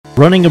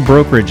Running a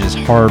brokerage is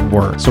hard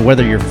work, so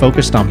whether you're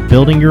focused on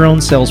building your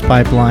own sales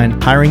pipeline,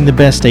 hiring the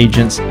best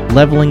agents,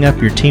 leveling up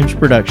your team's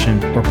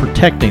production, or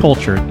protecting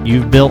culture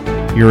you've built,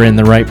 you're in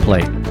the right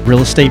place.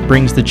 Real estate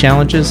brings the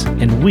challenges,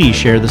 and we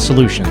share the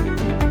solution.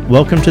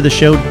 Welcome to the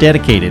show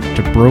dedicated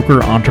to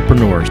broker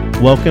entrepreneurs.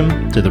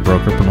 Welcome to the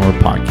Brokerpreneur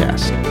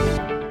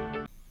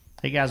Podcast.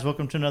 Hey guys,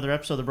 welcome to another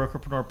episode of the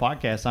Brokerpreneur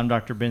Podcast. I'm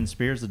Dr. Ben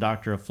Spears, the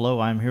Doctor of Flow.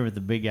 I'm here with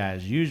the big guy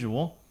as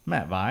usual,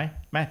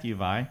 Matthew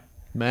Vi.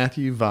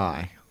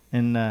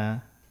 And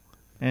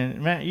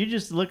Matt, you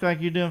just look like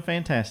you're doing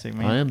fantastic,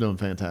 man. I am doing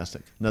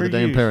fantastic. Another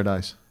day in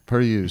paradise. Per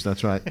use.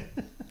 That's right.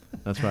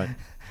 That's right.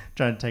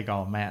 Trying to take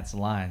all Matt's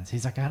lines.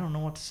 He's like, I don't know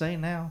what to say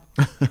now.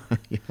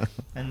 Yeah.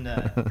 And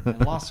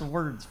lost of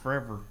words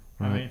forever.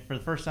 Right. I mean, for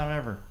the first time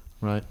ever.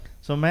 Right.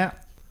 So,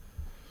 Matt,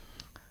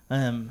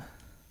 there's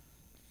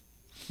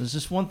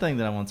just one thing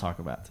that I want to talk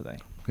about today.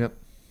 Yep.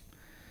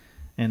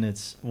 And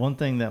it's one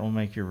thing that will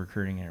make your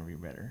recruiting interview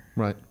better.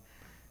 Right.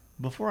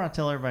 Before I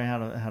tell everybody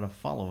how to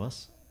follow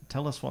us,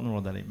 tell us what in the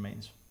world that even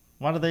means.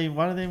 Why do they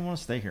want to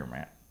stay here,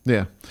 Matt?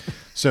 Yeah.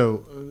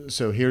 So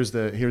here's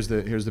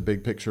the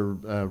big picture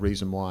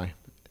reason why.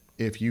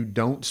 If you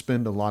don't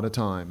spend a lot of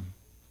time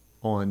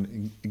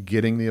on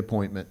getting the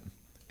appointment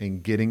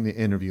and getting the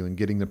interview and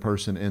getting the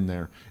person in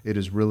there, it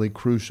is really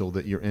crucial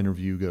that your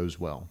interview goes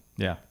well.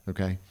 Yeah.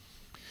 Okay.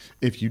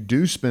 If you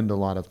do spend a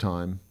lot of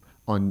time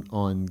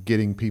on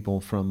getting people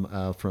from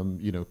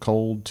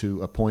cold to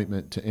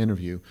appointment to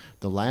interview,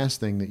 the last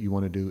thing that you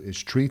want to do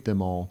is treat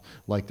them all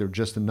like they're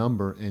just a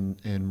number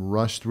and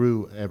rush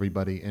through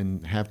everybody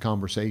and have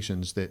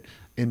conversations that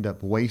end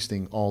up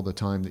wasting all the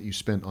time that you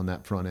spent on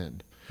that front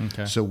end.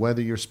 Okay. So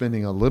whether you're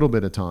spending a little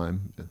bit of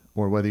time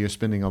or whether you're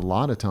spending a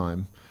lot of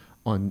time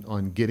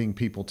on getting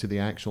people to the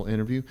actual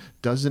interview,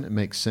 doesn't it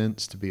make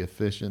sense to be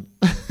efficient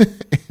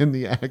in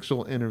the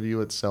actual interview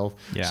itself,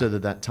 so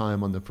that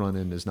time on the front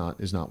end is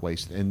not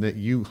wasted, and that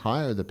you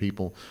hire the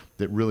people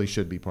that really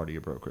should be part of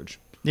your brokerage?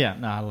 Yeah,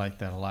 no, I like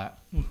that a lot.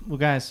 Well,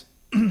 guys,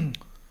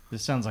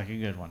 this sounds like a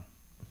good one,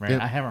 right?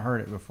 Yep. I haven't heard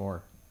it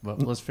before, but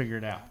let's figure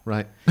it out.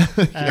 Right.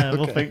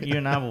 Okay. You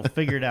and I will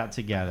figure it out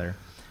together.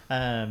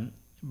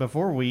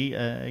 Before we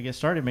get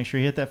started, make sure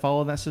you hit that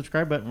follow and that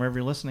subscribe button wherever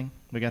you're listening.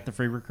 We got the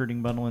free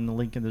recruiting bundle in the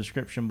link in the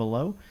description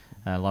below.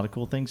 A lot of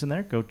cool things in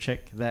there. Go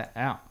check that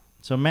out.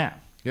 So, Matt.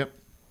 Yep.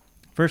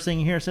 First thing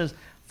here says,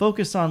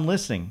 focus on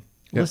listening.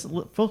 Yep.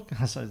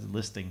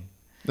 Listing.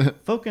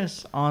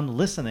 Focus on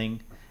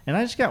listening. And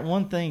I just got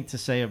one thing to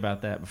say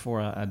about that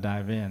before I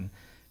dive in.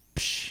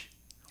 Psh,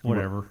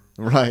 whatever.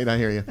 Right, I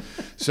hear you.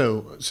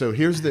 So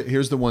here's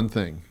the one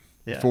thing.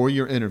 Yeah. For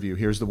your interview,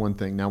 here's the one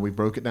thing. Now, we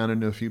broke it down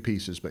into a few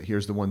pieces, but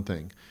here's the one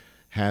thing.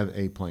 Have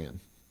a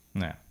plan.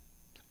 Yeah.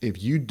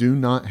 If you do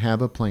not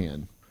have a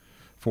plan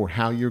for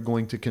how you're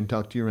going to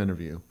conduct your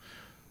interview,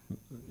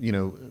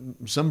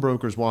 some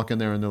brokers walk in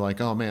there and they're like,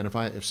 oh, man,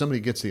 if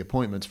somebody gets the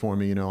appointments for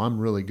me, I'm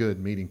really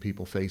good meeting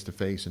people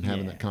face-to-face and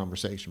having that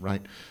conversation,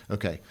 right?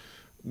 Okay.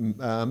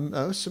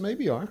 So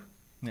maybe you are.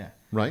 Yeah.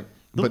 Right?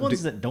 The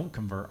ones that don't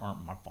convert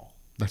aren't my fault.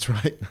 That's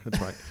right. That's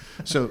right.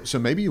 So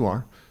maybe you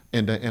are.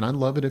 And I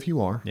love it if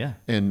you are. Yeah.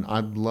 And I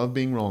love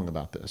being wrong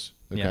about this.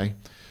 Okay.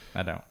 Yeah,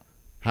 I don't.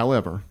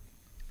 However,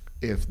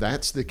 if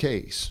that's the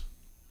case,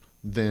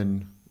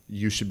 then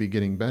you should be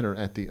getting better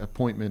at the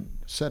appointment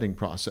setting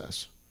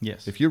process.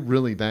 Yes. If you're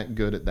really that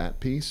good at that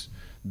piece,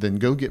 then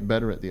go get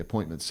better at the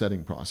appointment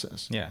setting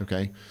process. Yeah.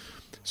 Okay.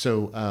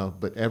 So,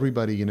 but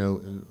everybody,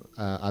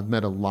 I've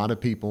met a lot of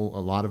people. A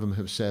lot of them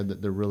have said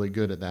that they're really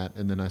good at that.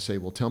 And then I say,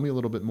 well, tell me a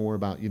little bit more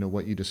about,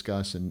 what you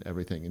discuss and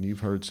everything. And you've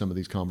heard some of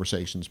these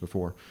conversations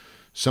before.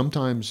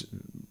 Sometimes,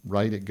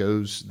 right, it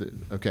goes,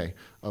 okay,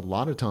 a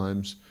lot of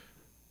times,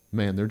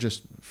 man, they're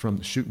just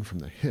shooting from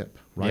the hip,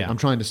 right? Yeah. I'm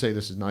trying to say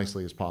this as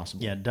nicely as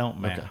possible. Yeah,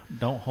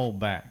 don't hold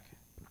back.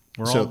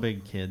 We're all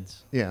big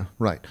kids. Yeah,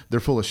 right. They're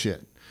full of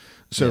shit.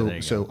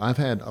 So I've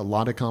had a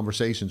lot of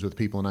conversations with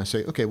people, and I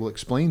say, okay, well,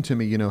 explain to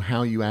me,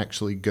 how you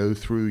actually go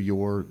through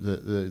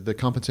the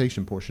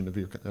compensation portion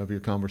of your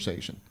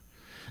conversation,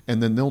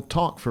 and then they'll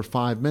talk for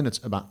 5 minutes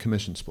about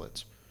commission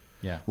splits.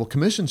 Yeah. Well,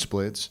 commission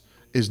splits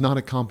is not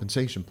a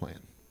compensation plan.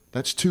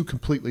 That's two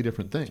completely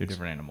different things. Two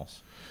different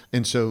animals.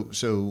 And so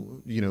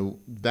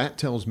that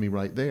tells me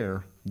right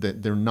there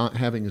that they're not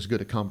having as good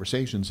a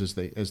conversations as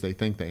they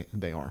think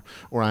they are.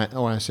 Or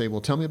I say, well,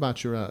 tell me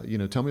about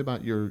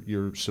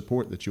your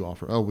support that you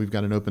offer. Oh, we've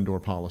got an open door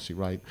policy,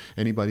 right?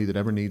 Anybody that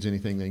ever needs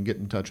anything, they can get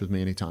in touch with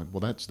me anytime.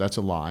 Well, that's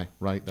a lie,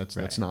 right?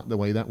 That's not the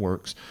way that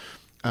works.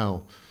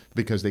 Oh,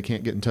 because they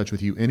can't get in touch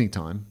with you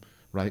anytime.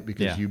 Right?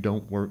 Because you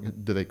don't work.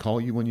 Do they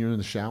call you when you're in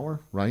the shower?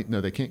 Right? No,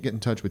 they can't get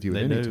in touch with you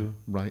at any time.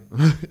 Right?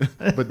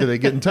 But do they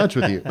get in touch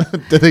with you?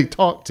 Do they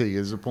talk to you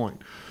is the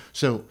point.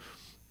 So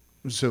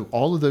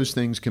all of those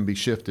things can be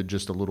shifted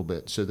just a little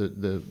bit. So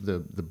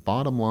the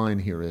bottom line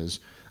here is,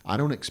 I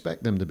don't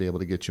expect them to be able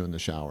to get you in the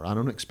shower. I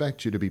don't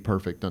expect you to be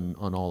perfect on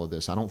all of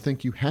this. I don't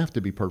think you have to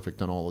be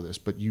perfect on all of this,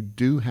 but you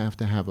do have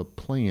to have a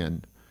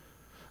plan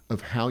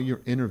of how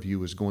your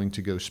interview is going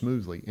to go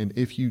smoothly. And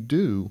if you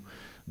do,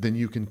 then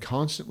you can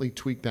constantly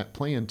tweak that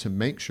plan to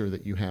make sure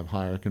that you have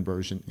higher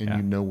conversion and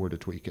you know where to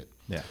tweak it.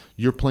 Yeah.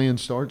 Your plan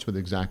starts with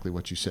exactly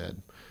what you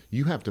said.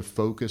 You have to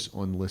focus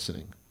on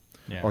listening.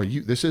 Yeah.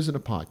 This isn't a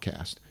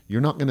podcast.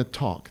 You're not going to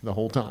talk the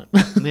whole time.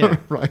 Yeah.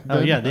 Right? Oh,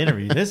 yeah, the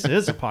interview. This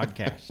is a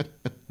podcast.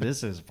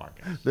 This is a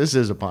podcast. This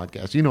is a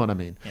podcast. You know what I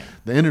mean? Yeah.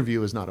 The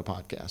interview is not a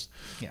podcast.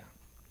 Yeah.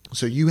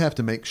 So you have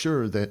to make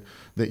sure that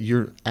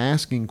you're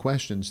asking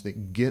questions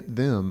that get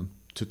them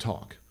to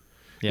talk.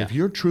 Yeah. If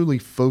you're truly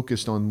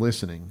focused on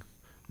listening,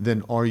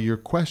 then are your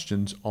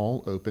questions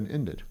all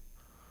open-ended?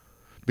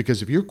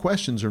 Because if your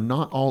questions are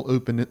not all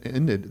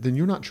open-ended, then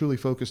you're not truly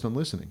focused on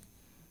listening.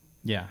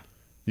 Yeah.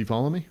 You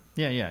follow me?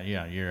 Yeah.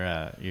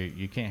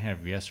 You can't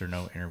have yes or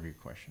no interview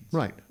questions.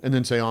 Right. And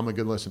then say, I'm a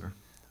good listener.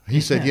 He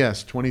said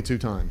yes 22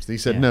 times. He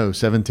said Yeah. no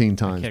 17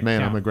 times. kept Man,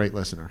 count. I'm a great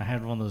listener. I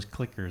had one of those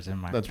clickers in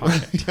my That's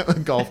pocket. right. Yeah, a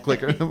golf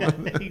clicker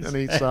on each side.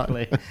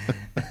 Exactly.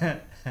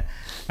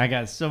 I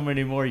got so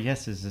many more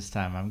yeses this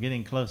time. I'm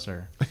getting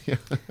closer.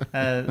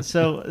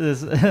 So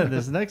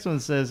this next one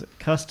says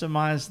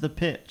customize the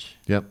pitch.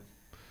 Yep.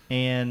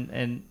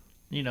 And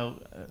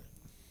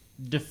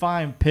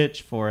define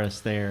pitch for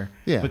us there.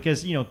 Yeah.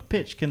 Because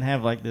pitch can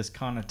have like this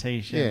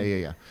connotation.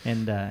 Yeah.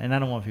 And I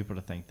don't want people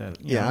to think that.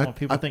 I don't want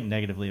people to think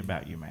negatively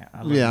about you, Matt.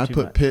 I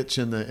put pitch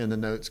in the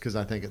notes because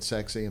I think it's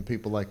sexy and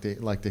people like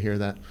to hear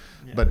that.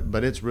 Yeah.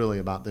 But it's really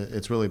about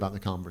the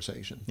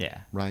conversation. Yeah.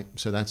 Right.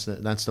 So that's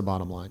the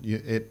bottom line.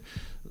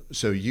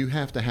 So you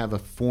have to have a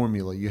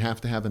formula. You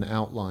have to have an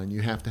outline.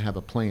 You have to have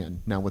a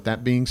plan. Now, with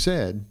that being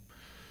said,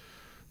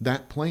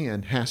 that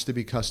plan has to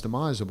be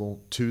customizable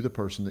to the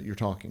person that you're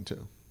talking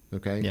to.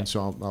 Okay, yeah. And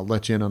so I'll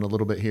let you in on a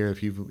little bit here.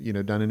 If you've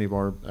done any of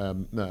our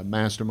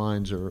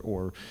masterminds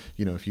or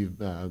if you've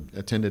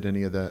attended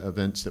any of the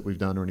events that we've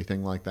done or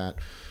anything like that,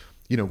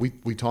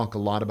 we talk a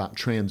lot about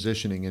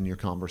transitioning in your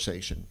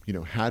conversation.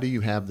 How do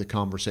you have the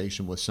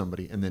conversation with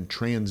somebody and then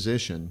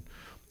transition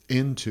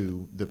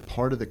into the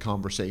part of the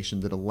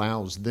conversation that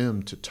allows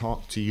them to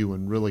talk to you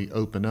and really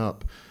open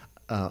up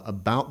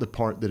about the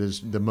part that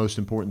is the most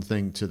important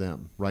thing to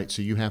them, right?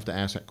 So you have to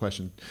ask that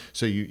question.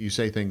 So you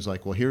say things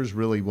like, well, here's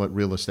really what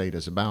real estate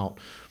is about.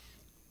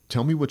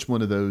 Tell me which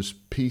one of those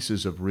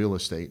pieces of real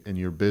estate in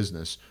your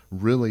business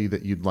really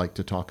that you'd like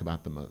to talk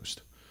about the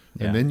most.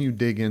 Yeah. And then you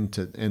dig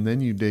into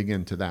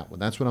that one.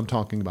 That's what I'm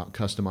talking about,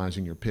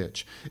 customizing your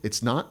pitch.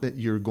 It's not that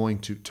you're going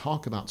to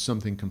talk about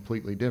something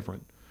completely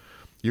different.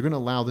 You're going to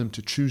allow them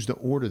to choose the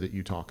order that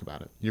you talk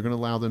about it. You're going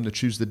to allow them to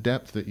choose the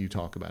depth that you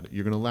talk about it.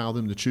 You're going to allow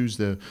them to choose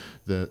the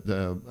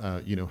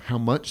how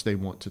much they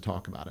want to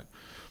talk about it.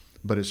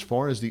 But as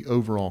far as the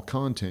overall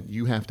content,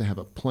 you have to have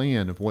a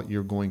plan of what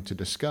you're going to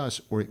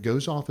discuss, or it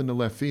goes off into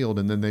left field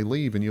and then they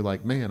leave and you're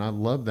like, man, I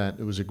love that.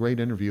 It was a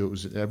great interview.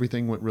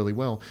 Everything went really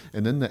well.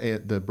 And then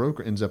the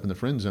broker ends up in the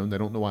friend zone. They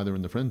don't know why they're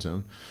in the friend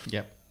zone.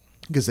 Yep.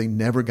 Because they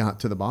never got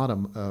to the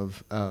bottom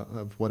of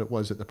what it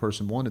was that the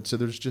person wanted. So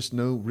there's just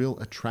no real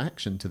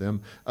attraction to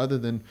them other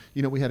than,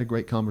 we had a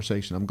great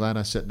conversation. I'm glad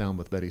I sat down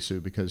with Betty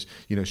Sue because,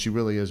 she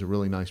really is a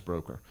really nice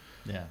broker.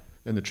 Yeah.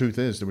 And the truth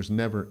is there was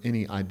never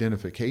any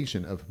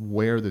identification of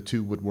where the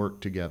two would work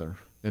together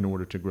in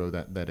order to grow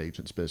that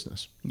agent's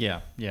business.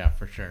 Yeah,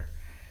 for sure.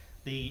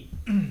 This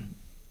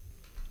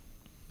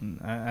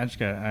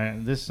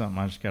is something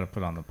I just got to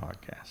put on the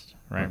podcast,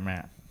 right,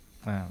 Matt?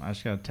 I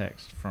just got a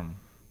text from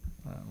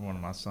one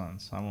of my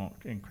sons. I won't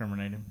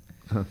incriminate him.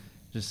 Huh.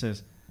 Just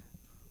says,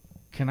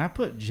 can I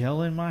put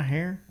gel in my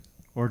hair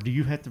or do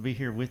you have to be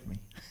here with me?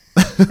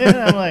 And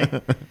I'm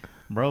like,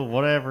 bro,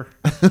 whatever.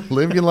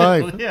 Live your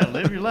life. Yeah,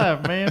 live your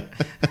life, man.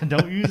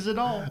 Don't use it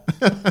all.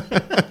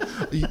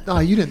 No,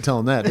 you didn't tell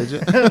him that, did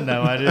you?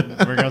 No, I didn't.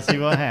 We're going to see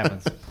what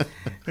happens.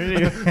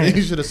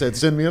 You should have said,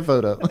 send me a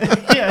photo.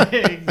 Yeah,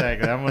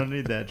 exactly. I'm going to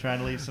need that. Trying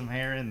to leave some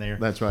hair in there.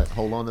 That's right.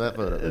 Hold on to that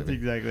photo. That's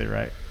exactly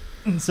right.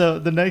 So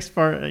the next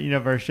part,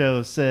 of our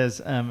show says,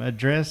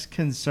 address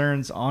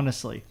concerns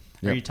honestly.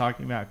 Yep. Are you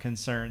talking about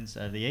concerns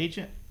of the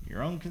agent,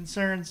 your own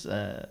concerns,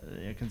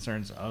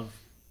 concerns of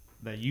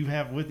that you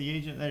have with the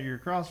agent that you're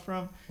across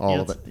from? All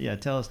of it. Yeah,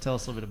 tell us a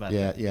little bit about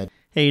that. Yeah.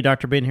 Hey,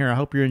 Dr. Ben here. I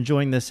hope you're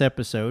enjoying this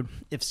episode.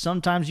 If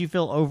sometimes you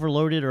feel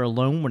overloaded or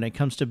alone when it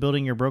comes to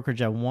building your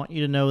brokerage, I want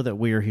you to know that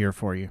we are here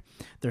for you.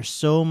 There's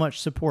so much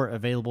support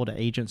available to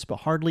agents, but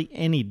hardly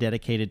any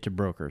dedicated to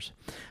brokers.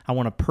 I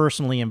want to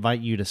personally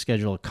invite you to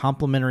schedule a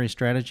complimentary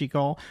strategy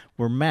call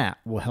where Matt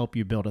will help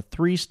you build a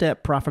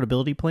 3-step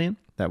profitability plan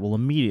that will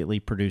immediately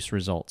produce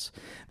results.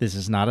 This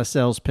is not a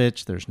sales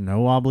pitch. There's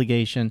no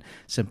obligation.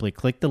 Simply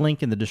click the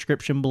link in the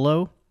description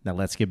below. Now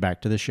let's get back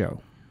to the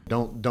show.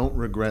 Don't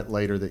regret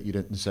later that you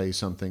didn't say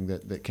something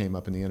that came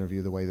up in the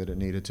interview the way that it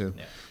needed to.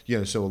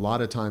 Yeah. So a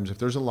lot of times if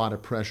there's a lot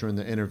of pressure in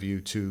the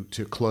interview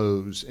to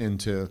close and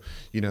to,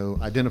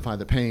 identify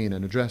the pain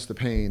and address the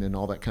pain and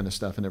all that kind of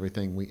stuff and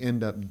everything, we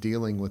end up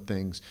dealing with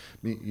things,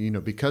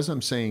 because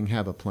I'm saying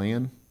have a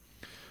plan.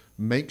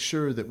 Make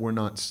sure that we're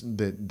not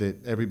that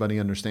everybody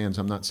understands.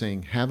 I'm not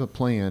saying have a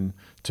plan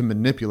to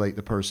manipulate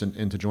the person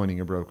into joining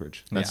your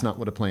brokerage. That's not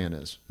what a plan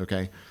is.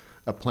 Okay.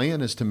 A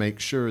plan is to make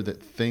sure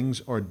that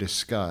things are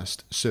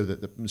discussed so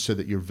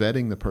that you're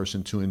vetting the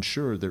person to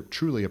ensure they're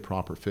truly a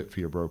proper fit for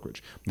your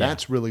brokerage.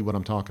 That's really what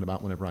I'm talking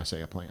about whenever I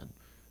say a plan.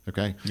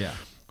 Okay? Yeah.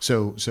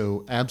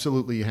 So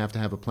absolutely you have to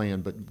have a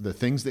plan, but the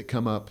things that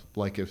come up,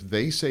 like if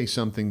they say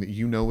something that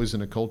you know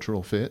isn't a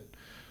cultural fit,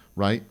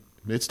 right?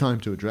 It's time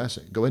to address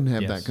it. Go ahead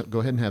and have Go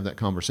ahead and have that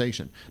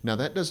conversation. Now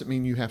that doesn't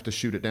mean you have to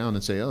shoot it down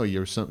and say, "Oh,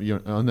 you're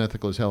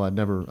unethical as hell. I'd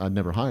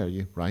never hire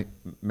you." Right?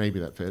 Maybe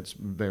that fits.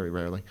 Very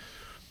rarely.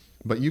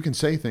 But you can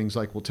say things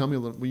like, "Well, tell me a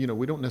little."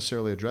 We don't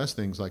necessarily address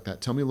things like that.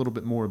 Tell me a little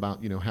bit more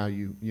about how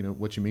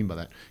what you mean by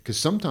that. Because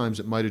sometimes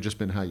it might have just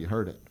been how you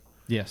heard it.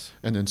 Yes.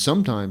 And then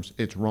sometimes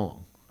it's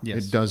wrong.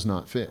 Yes. It does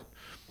not fit.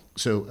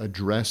 So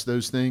address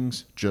those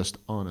things just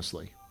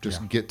honestly.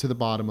 Just get to the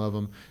bottom of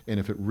them. And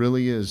if it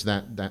really is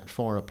that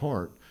far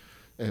apart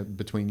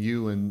between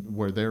you and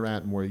where they're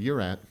at and where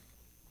you're at,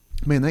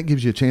 man, that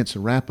gives you a chance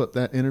to wrap up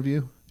that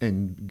interview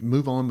and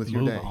move on with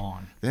your day.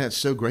 Yeah, it's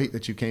so great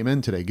that you came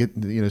in today.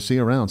 See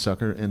you around,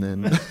 sucker. And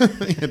then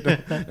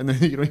and then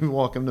you don't even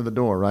walk into the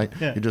door, right?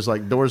 Yeah. You're just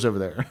like, door's over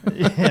there.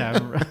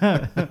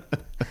 Yeah.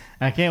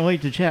 I can't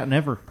wait to chat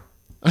never.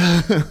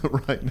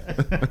 Right.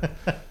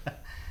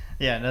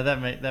 Yeah, no,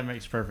 that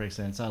makes perfect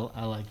sense.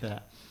 I like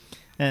that.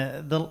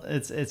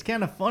 It's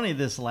kind of funny.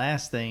 This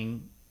last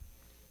thing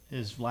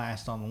is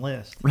last on the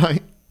list,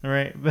 right?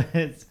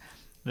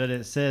 But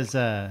it says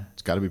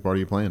it's got to be part of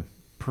your plan.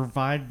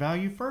 Provide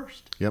value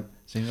first. Yep.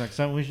 Seems like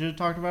something we should have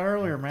talked about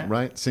earlier, Matt.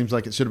 Right. Seems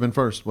like it should have been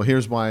first. Well,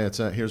 here's why it's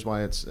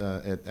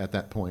at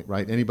that point,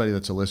 right? Anybody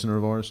that's a listener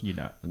of ours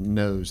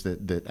knows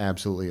that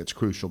absolutely it's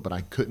crucial. But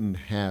I couldn't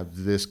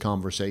have this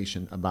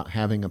conversation about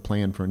having a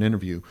plan for an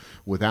interview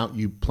without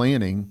you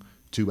planning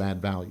to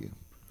add value.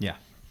 Yeah.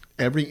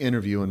 Every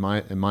interview, in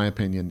my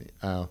opinion,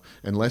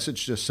 unless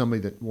it's just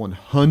somebody that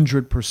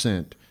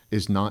 100%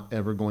 is not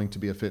ever going to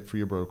be a fit for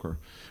your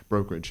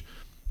brokerage,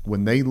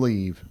 when they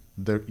leave,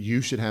 you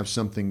should have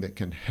something that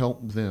can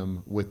help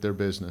them with their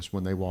business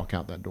when they walk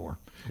out that door.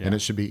 Yeah. And it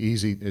should be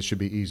easy. It should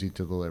be easy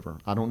to deliver.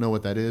 I don't know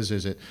what that is.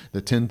 Is it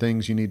the 10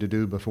 things you need to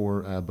do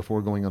before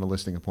going on a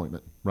listing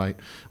appointment, right?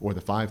 Or the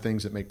 5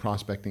 things that make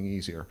prospecting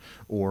easier,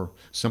 or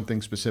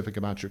something specific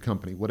about your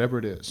company, whatever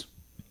it is.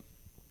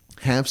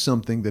 Have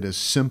something that is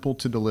simple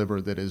to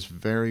deliver, that is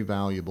very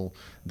valuable,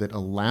 that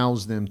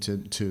allows them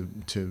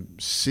to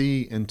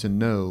see and to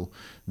know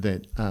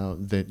that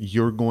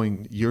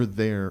you're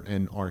there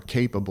and are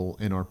capable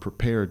and are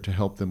prepared to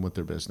help them with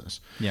their business.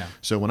 Yeah.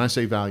 So when I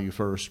say value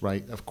first,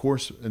 right? Of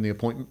course, in the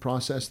appointment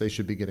process, they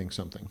should be getting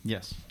something.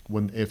 Yes.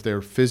 If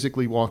they're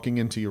physically walking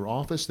into your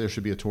office, there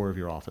should be a tour of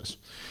your office.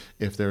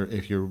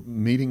 If you're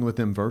meeting with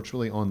them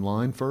virtually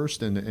online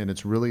first, and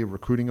it's really a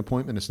recruiting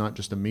appointment, it's not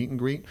just a meet and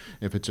greet.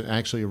 If it's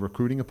actually a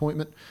recruiting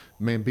appointment,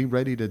 man, be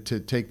ready to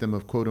take them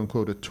of quote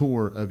unquote a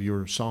tour of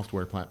your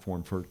software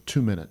platform for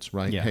 2 minutes,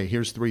 right? Yeah. Hey,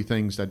 here's 3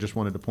 things I just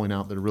wanted to point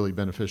out that are really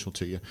beneficial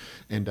to you,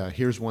 and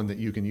here's one that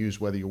you can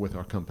use whether you're with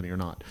our company or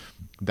not.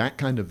 That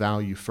kind of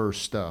value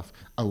first stuff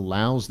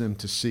allows them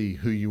to see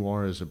who you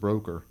are as a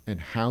broker and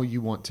how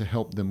you want to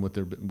help them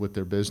with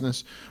their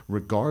business,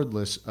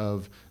 regardless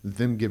of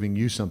them giving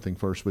you something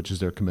first, which is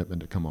their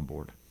commitment to come on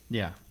board.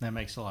 Yeah, that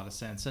makes a lot of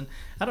sense. And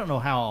I don't know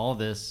how all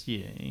this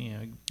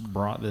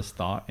brought this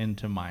thought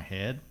into my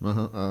head.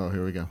 Oh,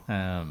 here we go.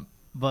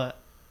 But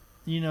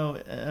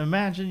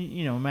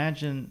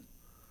imagine,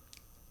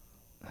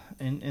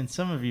 and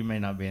some of you may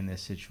not be in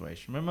this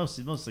situation, but most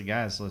of the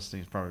guys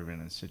listening has probably been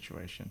in this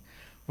situation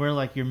where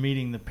like you're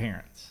meeting the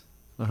parents,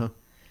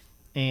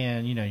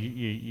 and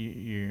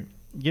you're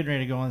getting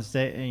ready to go on this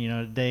date,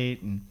 a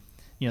date, and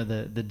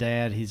the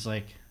dad, he's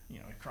like, he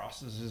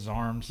crosses his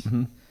arms,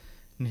 and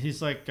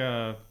he's like,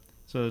 so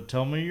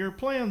tell me your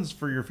plans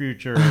for your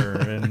future,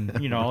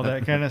 and all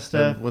that kind of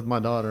stuff. With my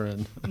daughter,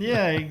 and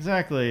yeah,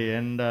 exactly,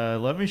 and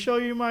let me show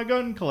you my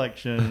gun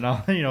collection, and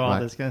all all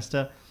this kind of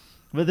stuff.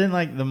 But then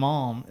like the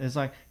mom is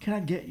like, can I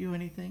get you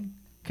anything?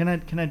 Can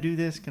I do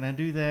this? Can I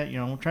do that?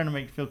 I'm trying to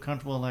make you feel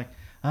comfortable. Like,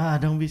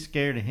 don't be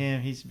scared of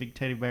him. He's a big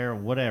teddy bear or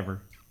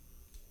whatever.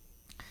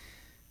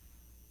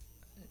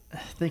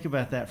 Think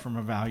about that from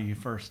a value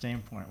first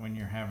standpoint when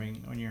you're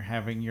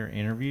having your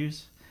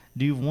interviews.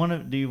 Do you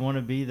want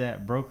to be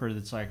that broker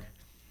that's like,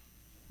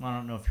 well, I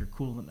don't know if you're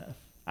cool enough.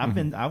 I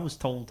was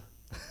told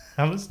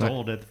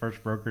at the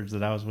first brokerage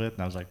that I was with,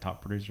 and I was like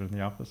top producer in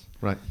the office.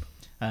 Right.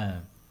 By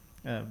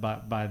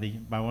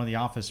one of the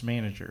office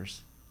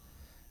managers.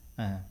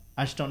 I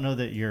just don't know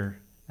that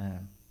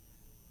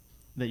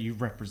that you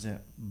represent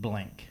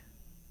blank.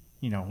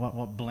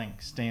 What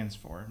blank stands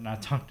for. And I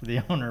talked to the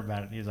owner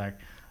about it, and he's like,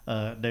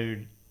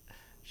 dude,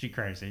 she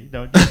crazy.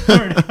 Don't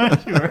worry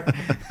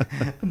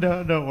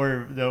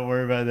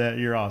about that.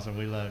 You're awesome.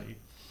 We love you.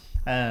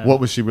 What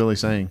was she really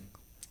saying?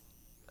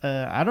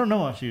 I don't know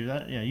what she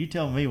was. You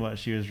tell me what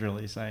she was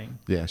really saying.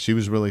 Yeah, she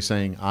was really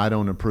saying, I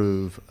don't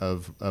approve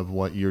of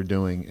what you're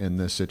doing in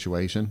this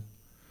situation,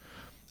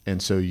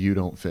 and so you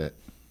don't fit.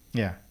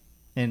 Yeah,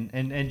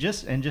 and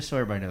just so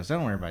everybody knows, I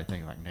don't want everybody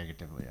thinking like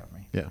negatively of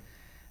me. Yeah.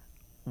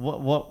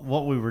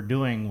 What we were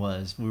doing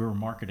was we were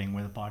marketing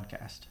with a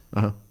podcast.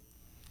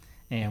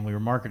 and we were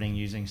marketing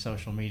using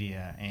social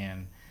media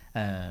and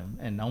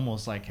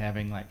almost like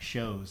having like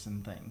shows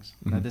and things.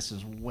 Now this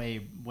is way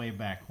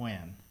back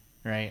when,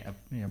 right?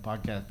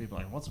 Podcast people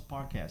are like, what's a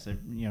podcast?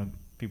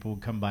 People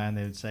would come by and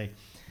they would say,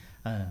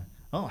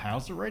 oh,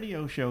 how's the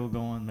radio show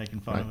going?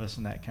 Making fun of us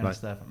and that kind of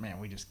stuff. And man,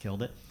 we just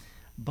killed it.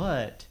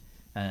 But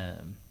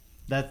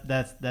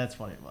that's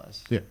what it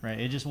was. Yeah. Right.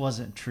 It just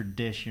wasn't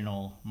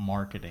traditional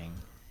marketing.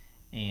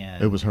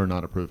 And it was her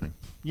not approving.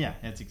 Yeah,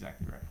 that's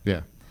exactly right.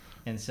 Yeah.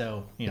 And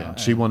so,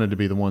 she wanted to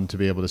be the one to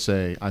be able to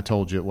say, I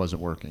told you it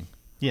wasn't working.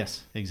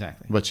 Yes,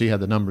 exactly. But she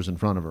had the numbers in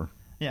front of her.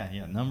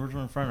 Yeah, numbers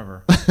were in front of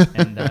her.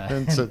 And,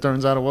 and so it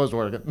turns out it was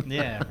working.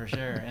 Yeah, for sure.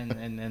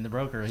 And the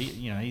broker,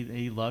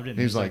 he loved it. And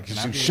he's like, can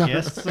I be a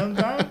guest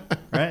sometime?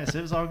 Right? So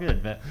it was all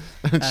good. But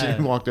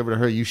she walked over to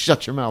her, you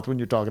shut your mouth when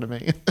you're talking to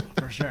me.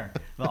 For sure.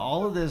 But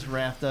all of this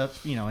wrapped up,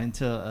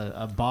 into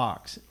a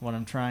box. What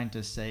I'm trying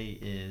to say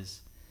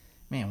is,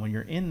 man, when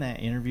you're in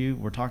that interview,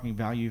 we're talking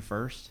value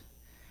first.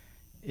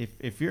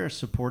 If you're a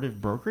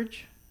supportive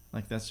brokerage,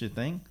 like that's your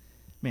thing,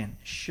 man,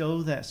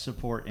 show that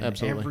support in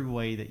every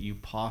way that you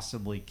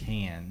possibly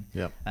can.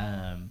 Yep.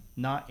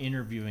 Not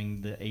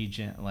interviewing the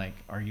agent like,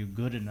 are you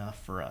good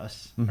enough for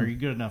us? Mm-hmm. Are you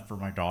good enough for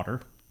my daughter?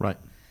 Right.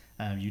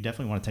 You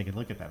definitely want to take a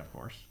look at that, of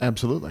course.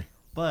 Absolutely.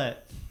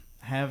 But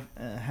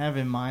have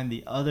in mind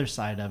the other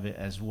side of it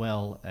as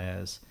well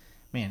as,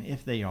 man,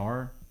 if they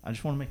are, I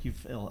just want to make you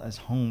feel at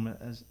home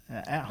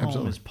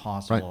as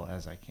possible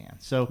as I can.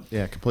 So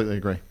yeah, completely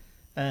agree.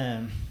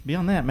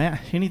 Beyond that, Matt,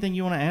 anything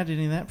you want to add to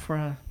any of that before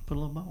I put a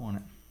little bow on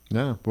it?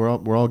 No,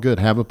 we're all good.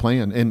 Have a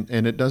plan,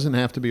 and it doesn't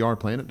have to be our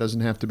plan. It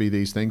doesn't have to be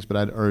these things, but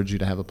I'd urge you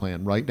to have a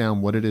plan. Write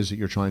down what it is that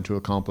you're trying to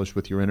accomplish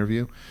with your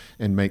interview,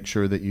 and make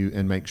sure that you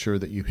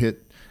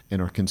hit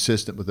and are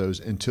consistent with those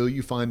until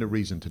you find a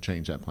reason to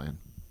change that plan.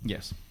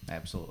 Yes,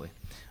 absolutely.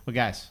 Well,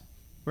 guys,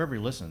 wherever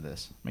you're listening to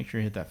this, make sure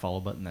you hit that follow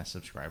button, that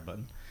subscribe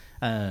button.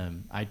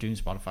 iTunes,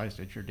 Spotify,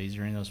 Stitcher, Deezer,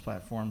 any of those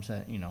platforms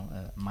that,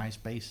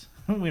 MySpace.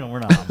 We're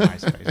not on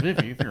MySpace,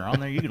 but if you're on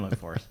there, you can look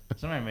for us.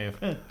 Somebody may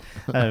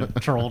have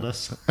trolled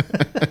us.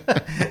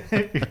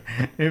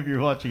 if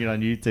you're watching it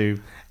on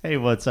YouTube, hey,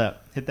 what's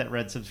up? Hit that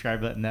red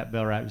subscribe button, that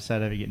bell right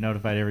beside it. You get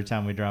notified every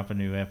time we drop a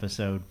new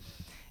episode.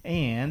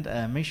 And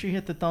make sure you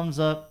hit the thumbs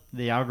up.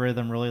 The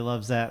algorithm really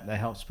loves that. That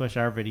helps push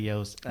our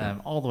videos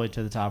all the way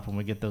to the top when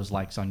we get those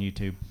likes on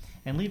YouTube.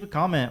 And leave a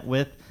comment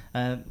with,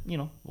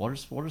 what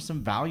are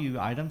some value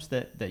items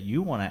that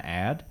you want to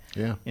add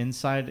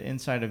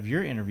inside of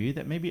your interview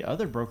that maybe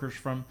other brokers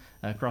from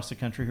across the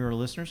country who are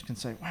listeners can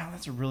say, wow,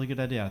 that's a really good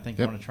idea. I think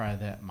I want to try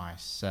that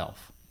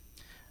myself.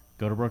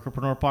 Go to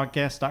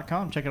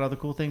brokerpreneurpodcast.com. Check out all the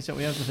cool things that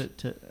we have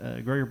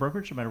to grow your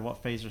brokerage, no matter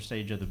what phase or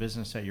stage of the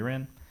business that you're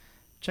in.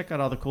 Check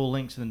out all the cool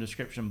links in the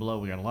description below.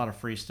 We got a lot of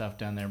free stuff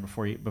down there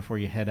before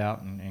you head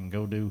out and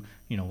go do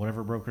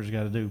whatever brokers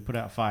got to do, put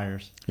out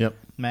fires. Yep.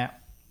 Matt,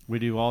 we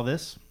do all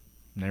this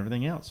and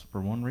everything else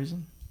for one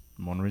reason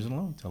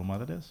alone. Tell them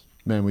what it is.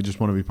 Man, we just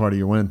want to be part of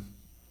your win.